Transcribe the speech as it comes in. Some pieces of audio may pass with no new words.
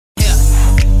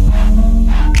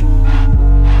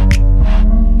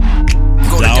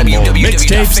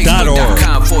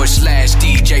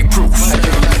Facebook.com/DJ Proof.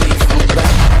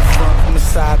 From the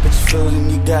side, but you feel it in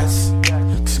your guts.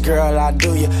 Cause girl, I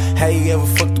do you. Hey, you ever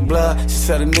fuck the blood? She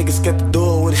said the niggas got to do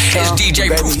it with his tongue. It's DJ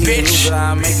Proof, bitch.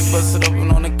 I make you bust it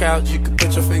open on the couch. You can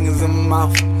put your fingers in my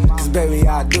mouth. Cause baby,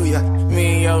 I do ya. Me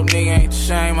and your nigga ain't the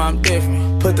same, I'm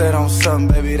different. Put that on something,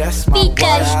 baby, that's my boy,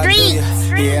 I do ya.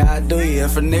 Yeah, I do ya.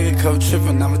 If a nigga come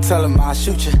trippin', I'ma tell him I'll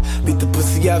shoot ya. Beat the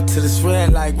pussy up till it's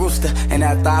red like rooster. And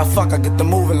after I fuck, I get the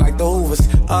moving like the Hoovers.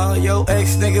 All your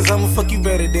ex niggas, I'ma fuck you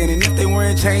better than. And if they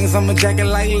wearing chains, I'ma jacket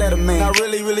like Letterman. I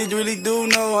really do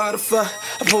know how to fuck.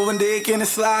 I put one dick in the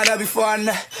slide out before I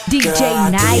nut. DJ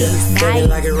Nice.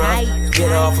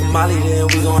 Get off of Molly, then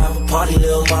we gon' have a party,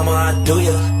 little mama, I do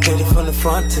ya. Hit it from the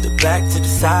front to the back to the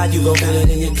side, you gon' feel it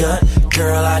in your gut.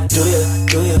 Girl, I do ya.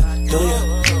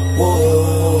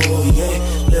 Whoa, yeah,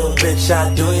 little bitch, I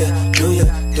do ya.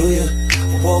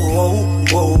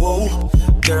 Whoa.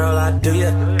 Girl, I do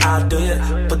ya.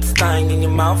 Put this thing in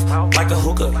your mouth like a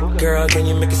hookah. Girl, can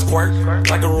you make it squirt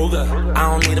like a Ruger?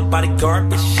 I don't need a bodyguard,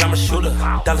 bitch, I'm a shooter.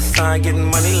 $sign getting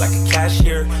money like a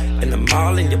cashier. In the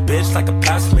mall in your bitch like a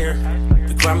past-smear.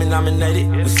 We Grammy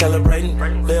nominated, we celebrating.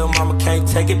 Lil' mama can't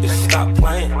take it, bitch, stop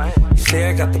playing. You say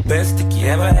I got the best dick you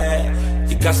ever had.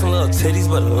 You got some little titties,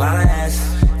 but a lot of ass.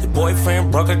 Your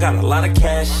boyfriend broke, I got a lot of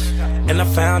cash. And I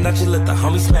found out you let the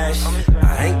homie smash.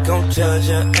 I ain't gon' judge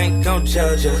ya.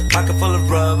 Pocket full of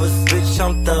rubbers, bitch,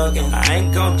 I'm thuggin'. I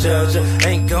ain't gon' judge ya.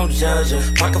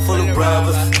 Pocket full of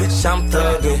rubbers, bitch, I'm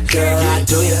thuggin'. Girl, I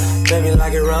do ya. Baby,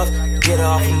 like it rough. Get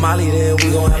off of Molly, then we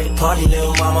gon' have a party,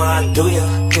 little mama, I do ya.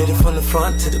 Hit it from the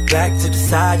front to the back to the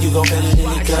side, you gon' feel it in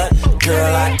your gut.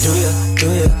 Girl, I do ya.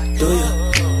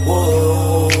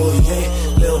 Whoa, yeah,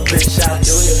 little bitch, I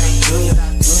do ya.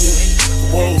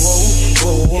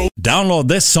 Whoa. Download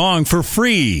this song for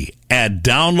free at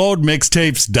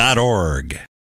downloadmixtapes.org.